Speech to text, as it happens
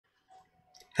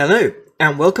Hello,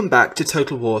 and welcome back to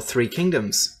Total War 3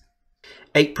 Kingdoms.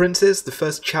 8 Princes, the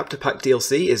first chapter pack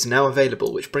DLC, is now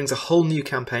available, which brings a whole new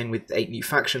campaign with 8 new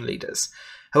faction leaders.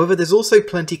 However, there's also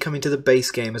plenty coming to the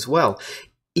base game as well,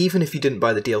 even if you didn't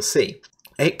buy the DLC.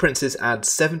 8 Princes adds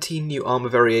 17 new armor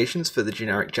variations for the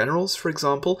generic generals, for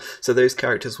example, so those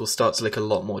characters will start to look a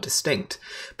lot more distinct.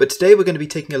 But today we're going to be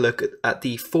taking a look at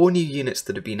the 4 new units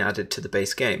that have been added to the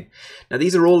base game. Now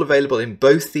these are all available in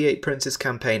both the 8 Princes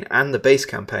campaign and the base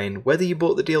campaign, whether you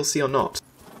bought the DLC or not.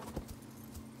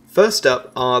 First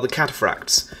up are the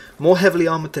Cataphracts. More heavily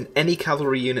armoured than any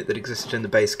cavalry unit that existed in the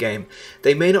base game.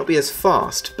 They may not be as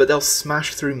fast, but they'll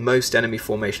smash through most enemy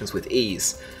formations with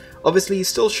ease. Obviously you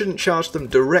still shouldn't charge them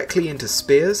directly into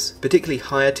spears, particularly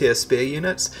higher tier spear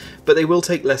units, but they will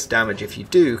take less damage if you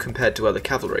do compared to other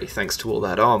cavalry, thanks to all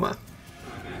that armour.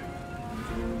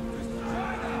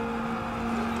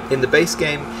 In the base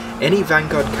game, any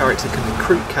Vanguard character can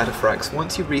recruit Cataphracts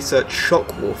once you research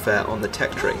shock warfare on the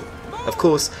tech tree. Of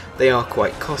course, they are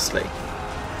quite costly.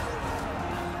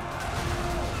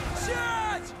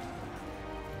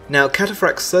 Now,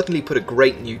 Cataphracts certainly put a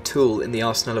great new tool in the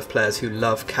arsenal of players who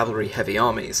love cavalry-heavy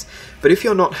armies, but if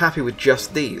you're not happy with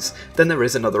just these, then there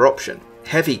is another option: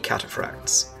 heavy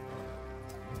Cataphracts.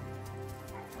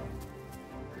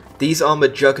 These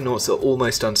armoured juggernauts are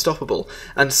almost unstoppable,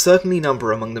 and certainly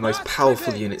number among the most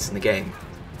powerful units in the game.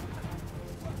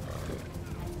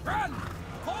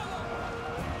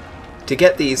 To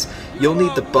get these, you'll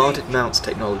need the Barded Mounts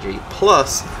technology,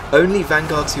 plus only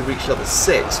Vanguards who reach level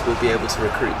 6 will be able to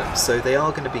recruit them, so they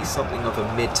are going to be something of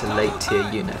a mid to late tier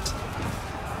unit.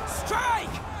 Strike!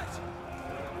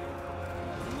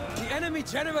 The enemy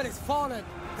general is fallen.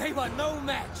 They were no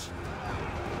match.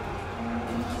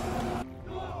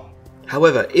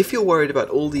 However, if you're worried about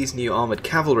all these new armoured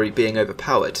cavalry being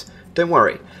overpowered, don't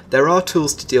worry, there are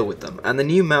tools to deal with them, and the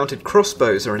new mounted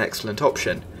crossbows are an excellent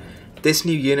option. This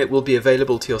new unit will be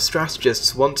available to your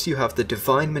strategists once you have the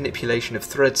Divine Manipulation of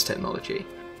Threads technology.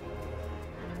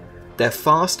 They're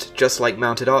fast, just like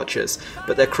mounted archers,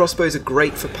 but their crossbows are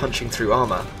great for punching through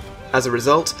armour. As a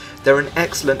result, they're an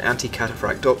excellent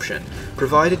anti-cataphract option,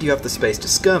 provided you have the space to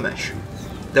skirmish.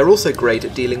 They're also great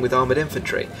at dealing with armoured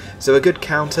infantry, so a good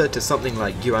counter to something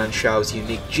like Yuan Shao's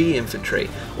unique G infantry,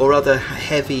 or other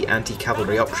heavy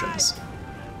anti-cavalry options.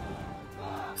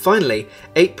 Finally,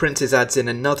 8 Princes adds in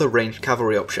another ranged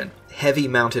cavalry option: heavy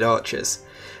mounted archers.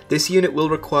 This unit will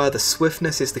require the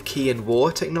swiftness is the key in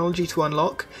war technology to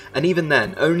unlock, and even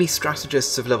then, only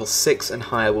strategists of level 6 and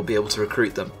higher will be able to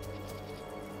recruit them.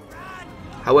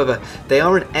 However, they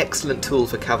are an excellent tool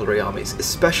for cavalry armies,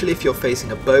 especially if you're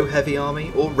facing a bow-heavy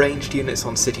army or ranged units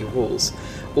on city walls.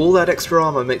 All that extra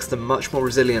armour makes them much more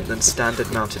resilient than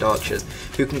standard mounted archers,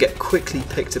 who can get quickly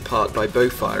picked apart by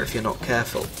bowfire if you're not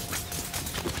careful.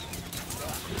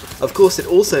 Of course, it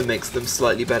also makes them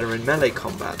slightly better in melee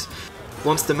combat.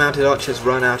 Once the mounted archers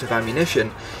run out of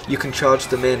ammunition, you can charge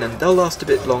them in and they'll last a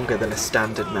bit longer than a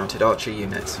standard mounted archer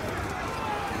unit.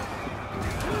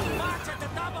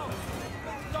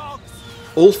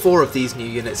 All 4 of these new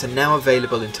units are now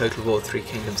available in Total War 3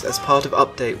 Kingdoms as part of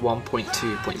Update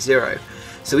 1.2.0,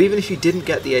 so even if you didn't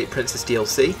get the 8 Princes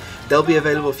DLC, they'll be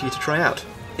available for you to try out.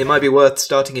 It might be worth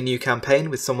starting a new campaign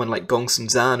with someone like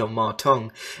Gongsun Zan or Ma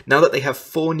Tong, now that they have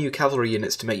 4 new cavalry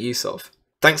units to make use of.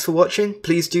 Thanks for watching,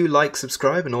 please do like,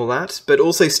 subscribe and all that, but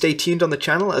also stay tuned on the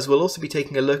channel as we'll also be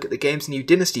taking a look at the game's new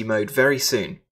Dynasty mode very soon.